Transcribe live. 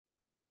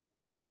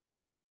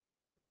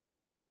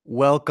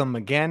Welcome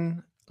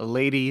again,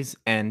 ladies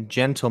and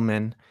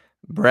gentlemen,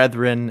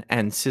 brethren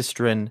and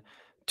sistren,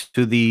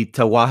 to the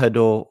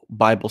Tewahido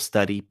Bible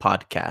Study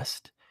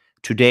podcast.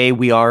 Today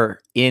we are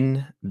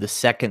in the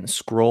second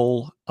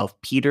scroll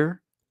of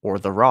Peter, or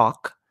the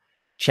Rock,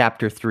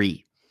 chapter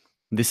 3.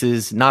 This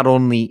is not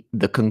only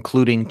the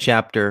concluding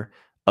chapter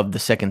of the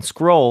second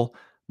scroll,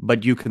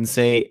 but you can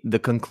say the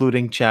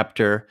concluding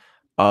chapter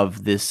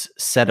of this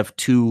set of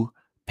two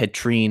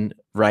Petrine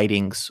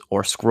writings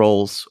or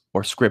scrolls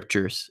or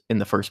scriptures in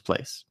the first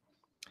place.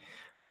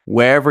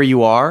 Wherever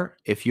you are,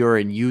 if you're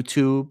in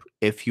YouTube,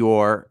 if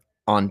you're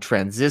on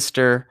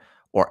Transistor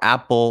or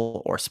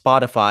Apple or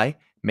Spotify,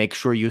 make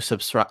sure you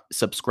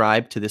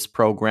subscribe to this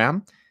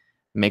program.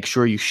 Make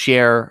sure you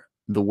share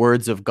the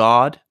words of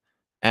God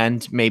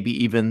and maybe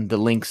even the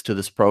links to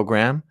this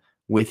program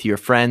with your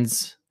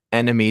friends,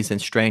 enemies, and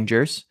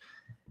strangers.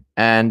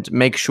 And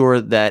make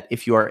sure that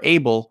if you are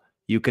able,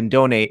 you can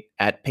donate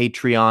at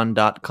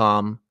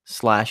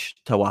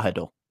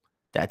patreon.com/Tewahido.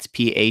 That's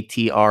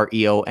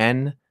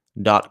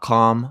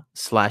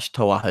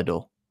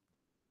patreon.com/Tewahido.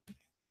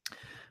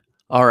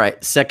 All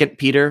right, 2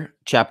 Peter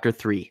chapter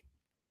 3.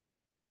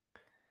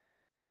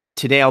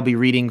 Today I'll be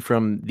reading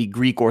from the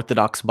Greek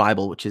Orthodox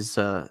Bible, which is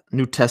a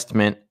New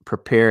Testament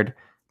prepared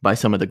by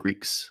some of the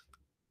Greeks.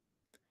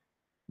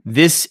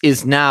 This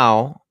is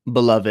now,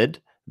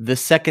 beloved, the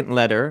second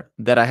letter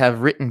that I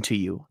have written to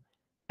you,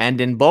 and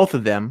in both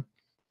of them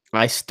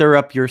I stir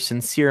up your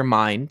sincere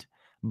mind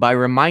by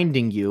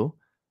reminding you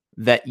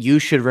that you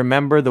should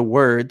remember the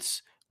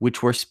words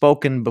which were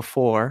spoken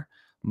before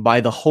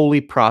by the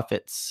holy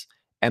prophets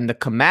and the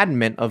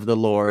commandment of the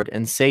Lord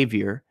and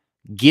Savior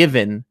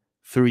given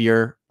through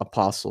your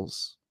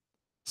apostles.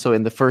 So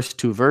in the first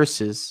two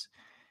verses,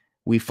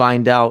 we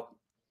find out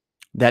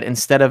that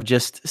instead of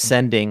just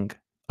sending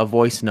a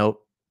voice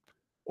note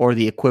or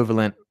the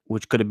equivalent,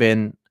 which could have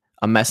been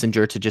a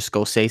messenger to just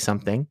go say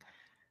something,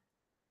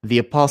 the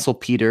Apostle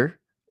Peter,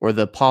 or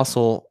the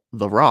Apostle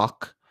the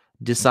Rock,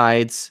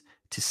 decides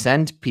to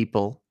send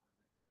people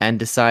and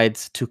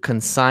decides to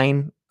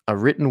consign a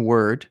written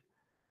word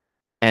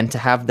and to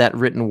have that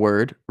written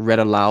word read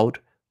aloud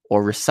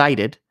or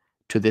recited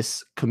to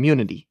this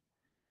community.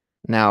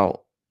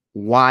 Now,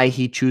 why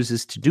he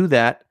chooses to do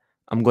that,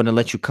 I'm going to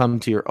let you come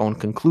to your own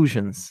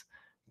conclusions,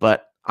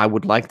 but I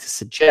would like to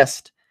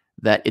suggest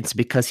that it's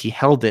because he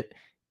held it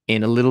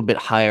in a little bit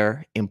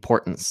higher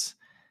importance.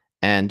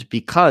 And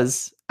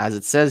because, as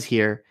it says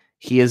here,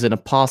 he is an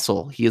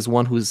apostle, he is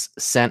one who's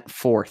sent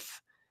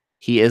forth,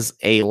 he is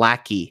a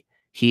lackey,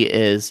 he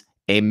is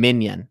a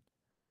minion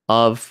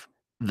of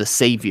the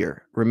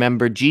Savior.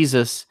 Remember,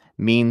 Jesus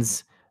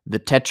means the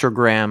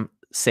tetragram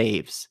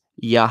saves.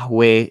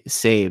 Yahweh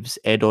saves.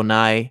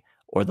 Adonai,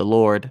 or the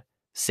Lord,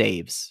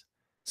 saves.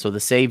 So the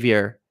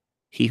Savior,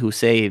 he who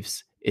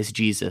saves, is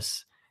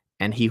Jesus.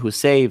 And he who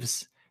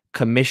saves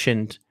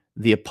commissioned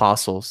the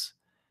apostles.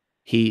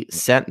 He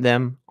sent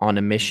them on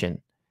a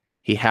mission.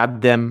 He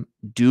had them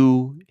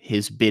do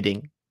his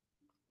bidding.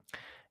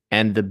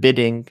 And the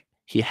bidding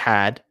he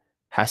had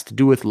has to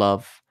do with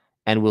love.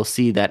 And we'll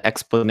see that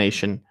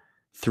explanation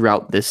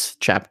throughout this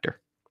chapter.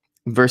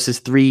 Verses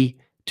 3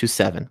 to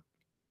 7.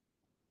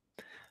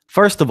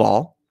 First of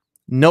all,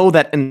 know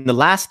that in the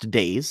last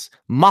days,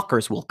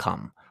 mockers will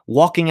come,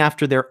 walking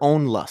after their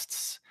own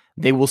lusts.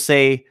 They will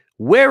say,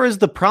 "Where is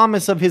the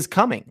promise of his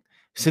coming?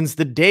 Since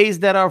the days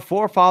that our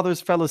forefathers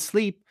fell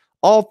asleep,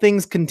 all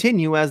things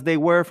continue as they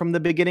were from the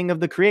beginning of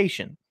the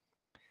creation."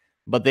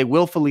 But they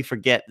willfully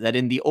forget that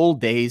in the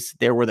old days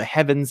there were the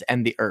heavens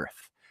and the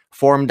earth,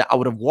 formed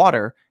out of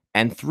water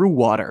and through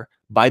water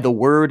by the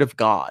word of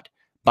God.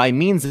 By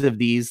means of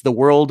these, the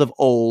world of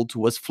old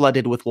was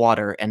flooded with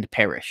water and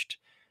perished.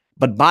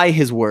 But by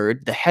his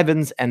word, the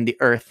heavens and the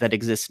earth that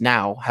exist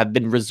now have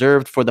been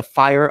reserved for the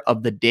fire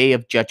of the day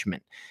of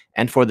judgment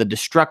and for the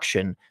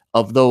destruction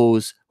of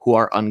those who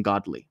are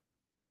ungodly.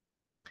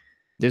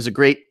 There's a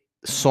great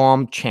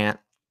psalm chant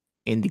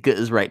in the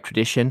Israelite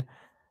tradition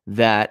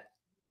that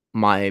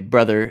my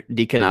brother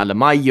Deacon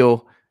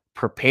Alamayo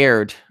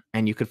prepared,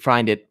 and you could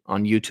find it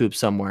on YouTube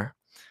somewhere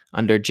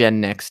under Gen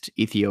Next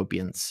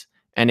Ethiopians.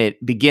 And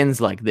it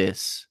begins like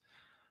this.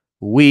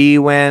 We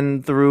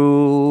went through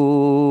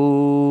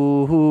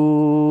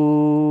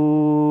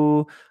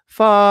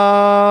fire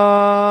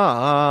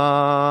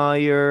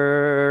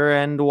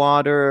and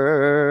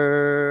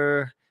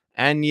water,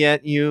 and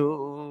yet you.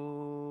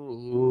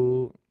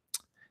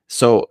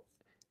 So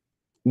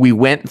we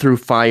went through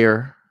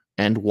fire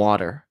and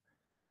water.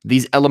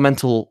 These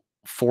elemental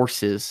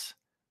forces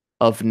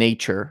of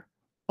nature,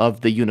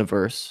 of the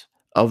universe,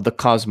 of the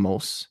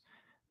cosmos,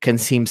 can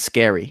seem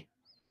scary.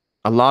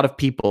 A lot of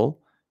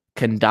people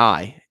can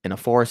die in a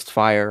forest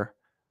fire,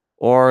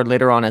 or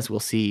later on, as we'll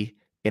see,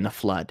 in a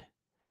flood.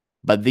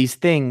 But these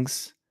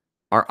things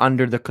are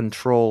under the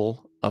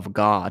control of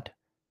God,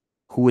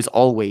 who is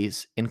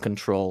always in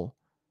control,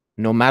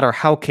 no matter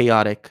how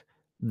chaotic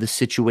the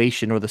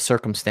situation or the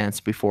circumstance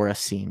before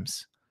us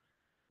seems.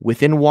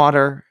 Within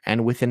water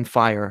and within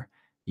fire,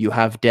 you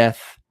have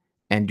death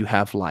and you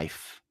have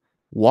life.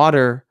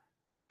 Water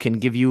can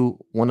give you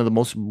one of the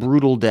most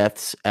brutal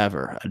deaths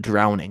ever, a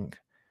drowning.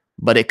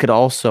 But it could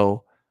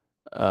also,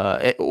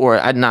 it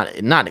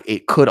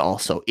could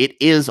also, it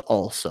is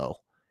also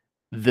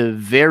the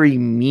very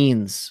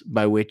means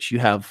by which you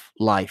have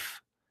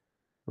life,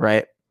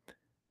 right?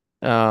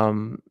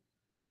 Um,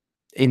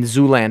 in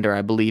Zoolander,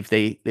 I believe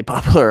they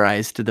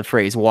popularized the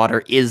phrase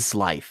 "water is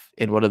life"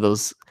 in one of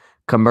those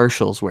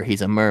commercials where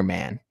he's a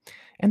merman,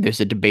 and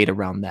there's a debate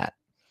around that.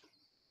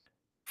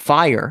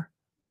 Fire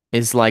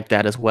is like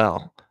that as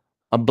well.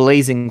 A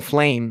blazing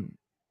flame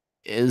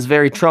is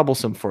very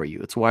troublesome for you.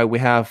 It's why we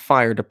have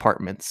fire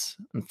departments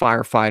and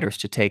firefighters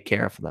to take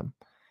care of them.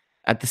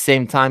 At the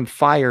same time,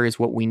 fire is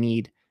what we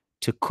need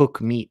to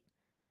cook meat,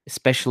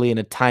 especially in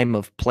a time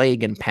of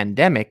plague and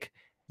pandemic.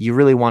 You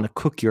really want to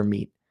cook your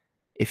meat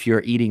if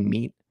you're eating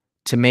meat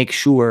to make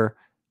sure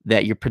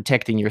that you're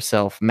protecting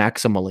yourself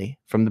maximally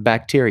from the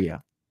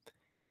bacteria.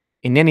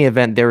 In any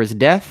event, there is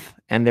death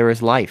and there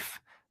is life.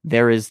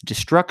 There is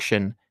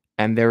destruction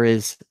and there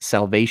is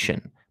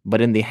salvation.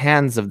 But in the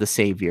hands of the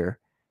Savior,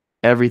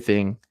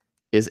 everything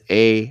is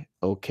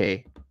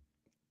A-okay.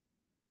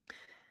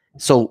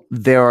 So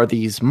there are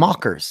these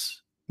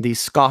mockers, these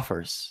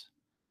scoffers,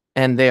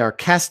 and they are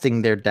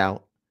casting their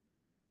doubt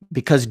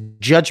because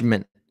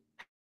judgment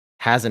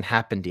hasn't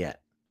happened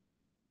yet.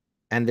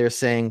 And they're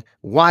saying,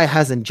 why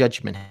hasn't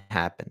judgment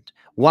happened?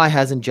 Why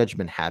hasn't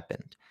judgment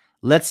happened?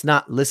 Let's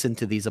not listen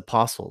to these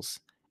apostles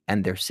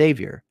and their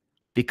Savior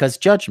because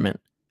judgment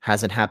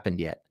hasn't happened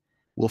yet.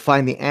 We'll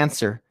find the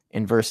answer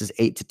in verses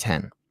 8 to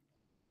 10.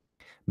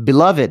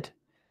 Beloved,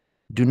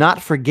 do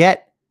not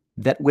forget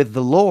that with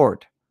the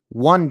Lord,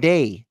 one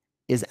day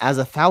is as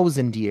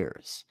 1,000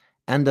 years,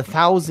 and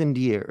 1,000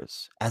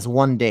 years as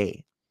one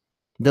day.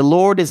 The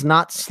Lord is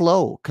not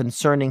slow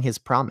concerning his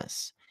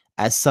promise,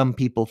 as some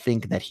people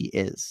think that he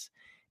is.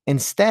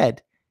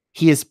 Instead,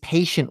 he is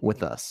patient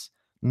with us,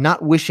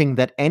 not wishing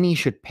that any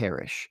should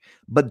perish,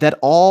 but that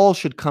all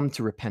should come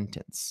to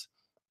repentance.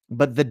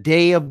 But the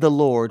day of the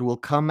Lord will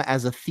come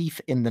as a thief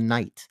in the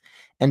night,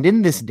 and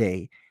in this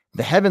day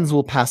the heavens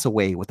will pass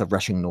away with a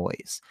rushing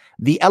noise.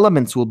 The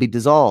elements will be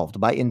dissolved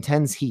by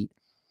intense heat,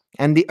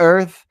 and the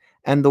earth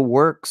and the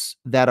works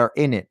that are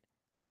in it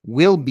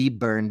will be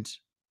burned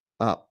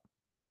up.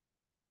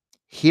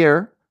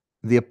 Here,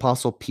 the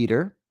Apostle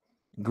Peter,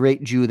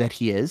 great Jew that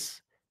he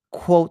is,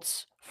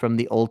 quotes from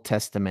the Old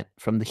Testament,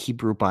 from the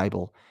Hebrew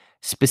Bible,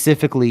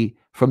 specifically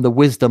from the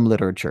wisdom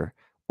literature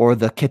or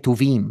the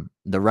Ketuvim,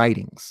 the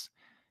writings,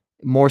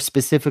 more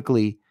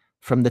specifically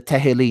from the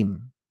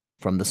Tehillim,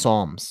 from the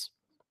Psalms.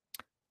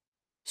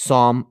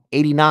 Psalm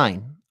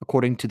 89,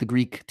 according to the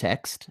Greek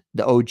text,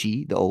 the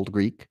OG, the Old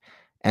Greek,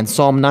 and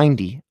Psalm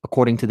 90,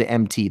 according to the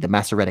MT, the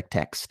Masoretic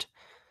text.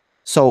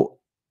 So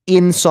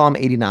in Psalm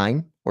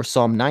 89 or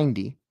Psalm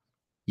 90,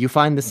 you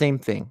find the same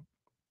thing.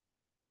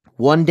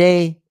 One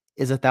day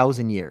is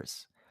 1,000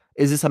 years.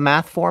 Is this a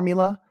math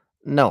formula?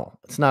 No,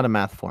 it's not a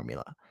math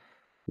formula.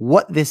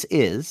 What this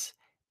is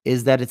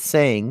that it's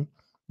saying,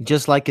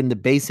 just like in the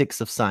basics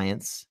of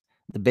science,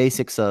 the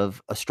basics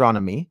of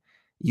astronomy,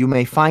 you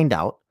may find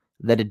out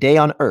that a day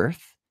on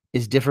Earth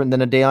is different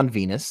than a day on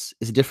Venus,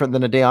 is different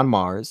than a day on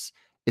Mars,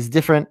 is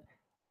different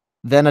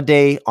than a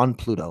day on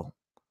Pluto,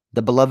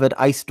 the beloved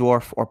ice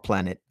dwarf or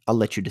planet. I'll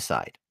let you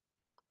decide.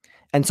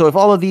 And so if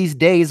all of these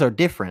days are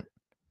different,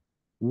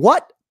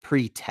 what,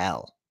 pray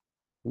tell,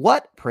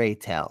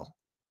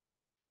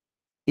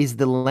 is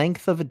the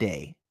length of a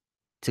day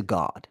to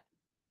God?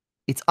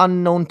 It's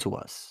unknown to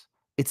us.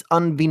 It's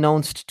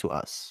unbeknownst to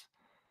us.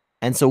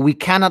 And so we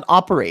cannot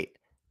operate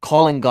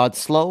calling God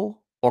slow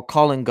or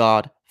calling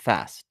God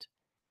fast.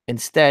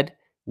 Instead,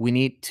 we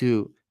need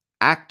to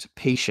act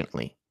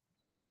patiently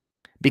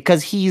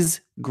because he's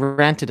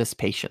granted us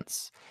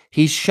patience.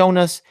 He's shown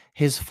us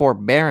his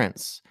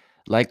forbearance,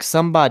 like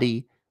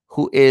somebody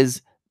who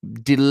is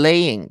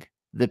delaying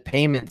the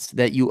payments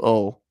that you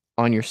owe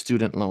on your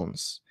student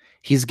loans.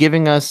 He's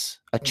giving us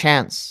a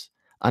chance,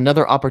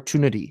 another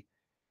opportunity,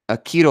 a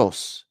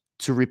kairos,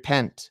 to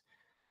repent,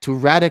 to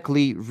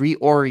radically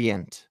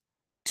reorient,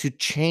 to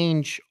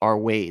change our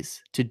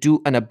ways, to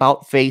do an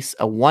about face,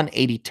 a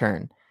 180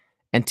 turn,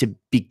 and to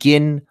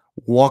begin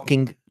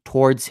walking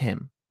towards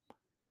him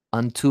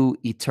unto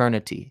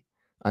eternity,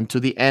 unto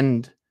the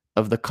end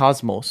of the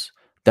cosmos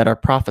that are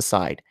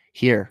prophesied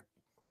here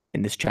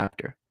in this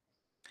chapter.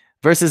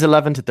 Verses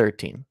 11 to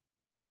 13.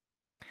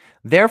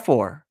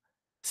 Therefore,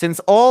 since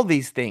all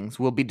these things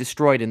will be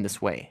destroyed in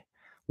this way,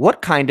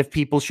 what kind of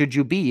people should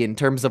you be in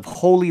terms of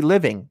holy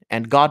living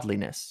and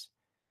godliness?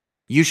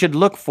 You should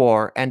look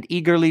for and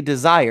eagerly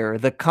desire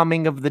the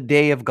coming of the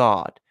day of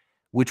God,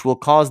 which will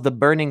cause the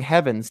burning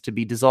heavens to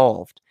be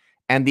dissolved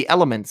and the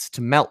elements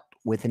to melt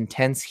with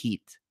intense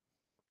heat.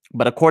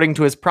 But according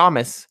to his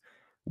promise,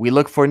 we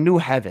look for new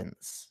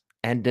heavens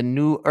and a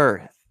new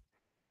earth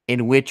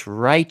in which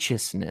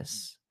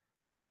righteousness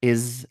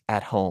is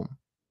at home.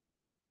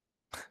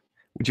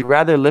 Would you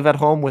rather live at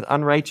home with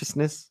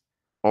unrighteousness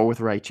or with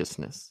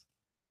righteousness?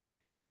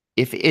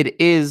 If it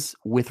is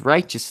with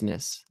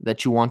righteousness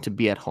that you want to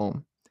be at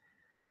home,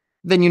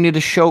 then you need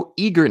to show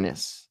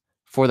eagerness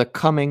for the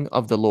coming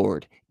of the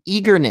Lord,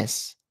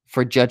 eagerness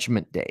for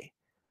judgment day.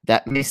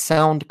 That may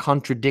sound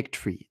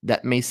contradictory,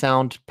 that may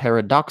sound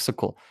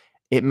paradoxical,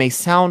 it may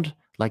sound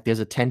like there's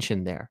a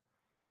tension there.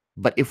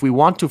 But if we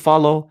want to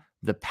follow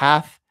the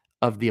path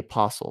of the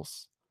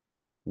apostles,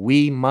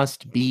 we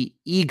must be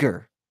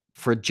eager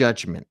for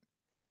judgment.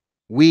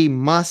 We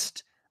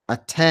must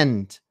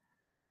attend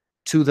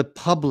to the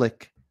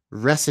public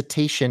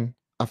recitation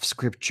of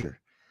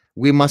Scripture.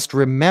 We must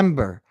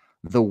remember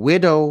the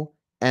widow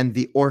and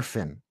the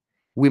orphan.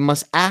 We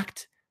must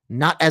act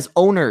not as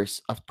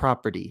owners of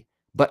property,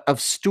 but of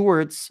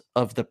stewards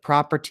of the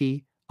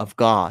property of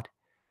God.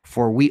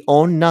 For we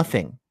own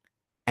nothing,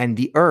 and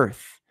the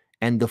earth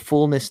and the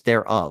fullness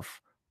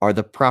thereof are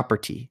the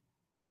property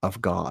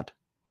of God.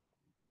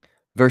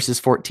 Verses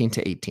 14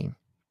 to 18.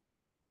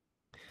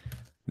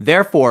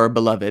 Therefore,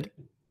 beloved,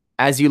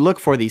 as you look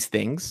for these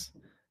things,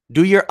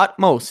 do your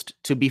utmost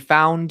to be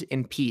found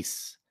in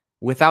peace,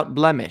 without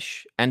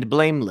blemish and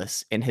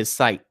blameless in his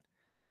sight.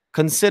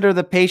 Consider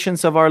the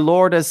patience of our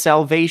Lord as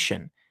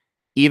salvation,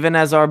 even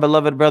as our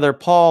beloved brother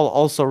Paul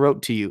also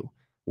wrote to you,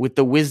 with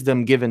the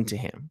wisdom given to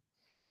him.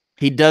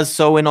 He does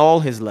so in all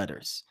his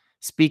letters,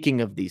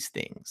 speaking of these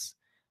things.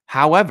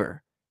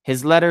 However,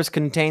 his letters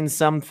contain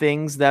some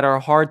things that are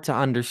hard to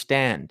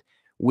understand,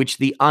 which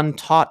the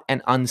untaught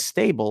and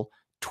unstable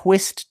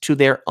twist to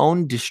their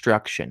own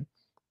destruction,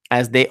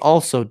 as they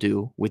also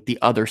do with the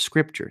other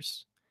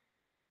scriptures.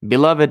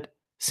 Beloved,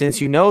 since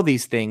you know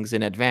these things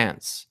in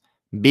advance,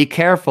 be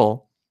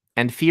careful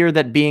and fear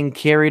that being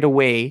carried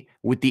away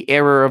with the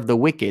error of the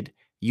wicked,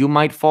 you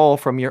might fall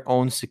from your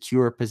own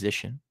secure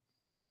position.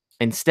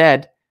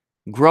 Instead,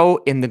 grow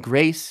in the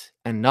grace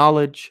and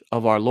knowledge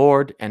of our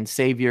Lord and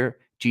Savior,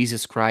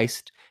 Jesus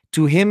Christ.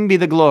 To him be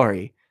the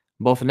glory,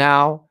 both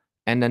now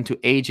and unto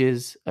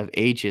ages of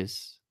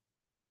ages.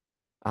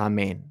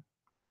 Amen.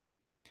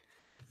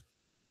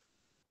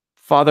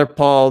 Father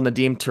Paul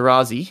Nadim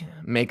Tarazi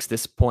makes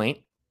this point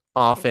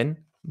often,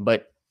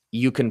 but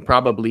you can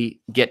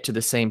probably get to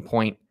the same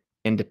point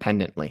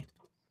independently.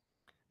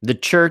 The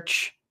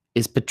church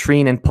is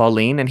Petrine and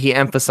Pauline, and he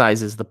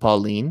emphasizes the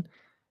Pauline.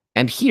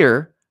 And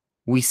here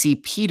we see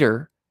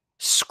Peter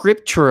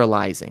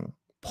scripturalizing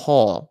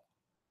Paul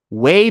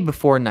way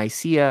before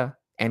Nicaea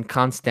and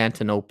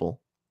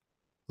Constantinople,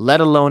 let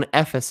alone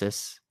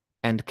Ephesus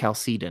and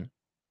Chalcedon.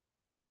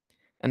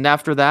 And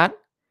after that,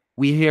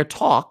 we hear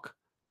talk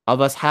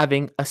of us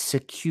having a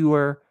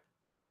secure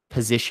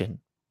position.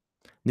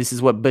 This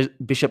is what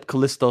Bishop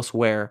Callistos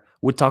Ware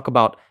would talk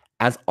about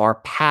as our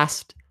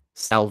past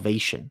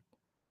salvation,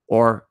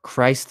 or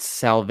Christ's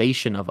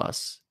salvation of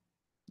us,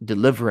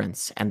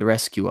 deliverance and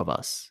rescue of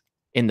us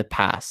in the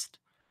past.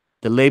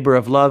 The labor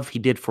of love he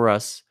did for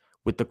us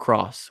with the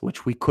cross,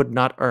 which we could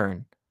not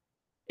earn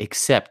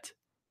except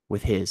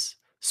with his.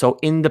 So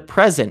in the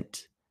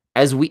present,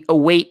 as we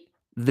await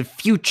the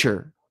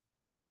future,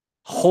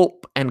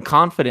 hope and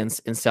confidence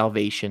in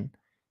salvation,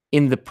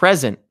 in the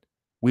present,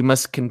 we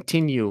must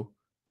continue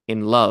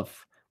in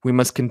love. We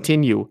must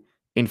continue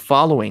in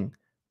following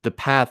the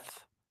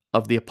path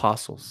of the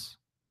apostles.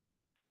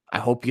 I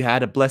hope you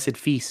had a blessed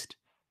feast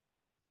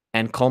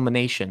and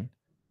culmination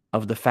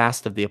of the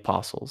fast of the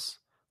apostles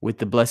with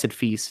the blessed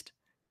feast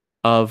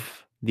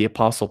of the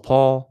Apostle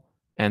Paul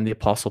and the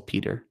Apostle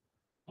Peter.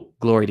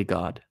 Glory to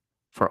God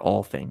for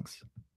all things.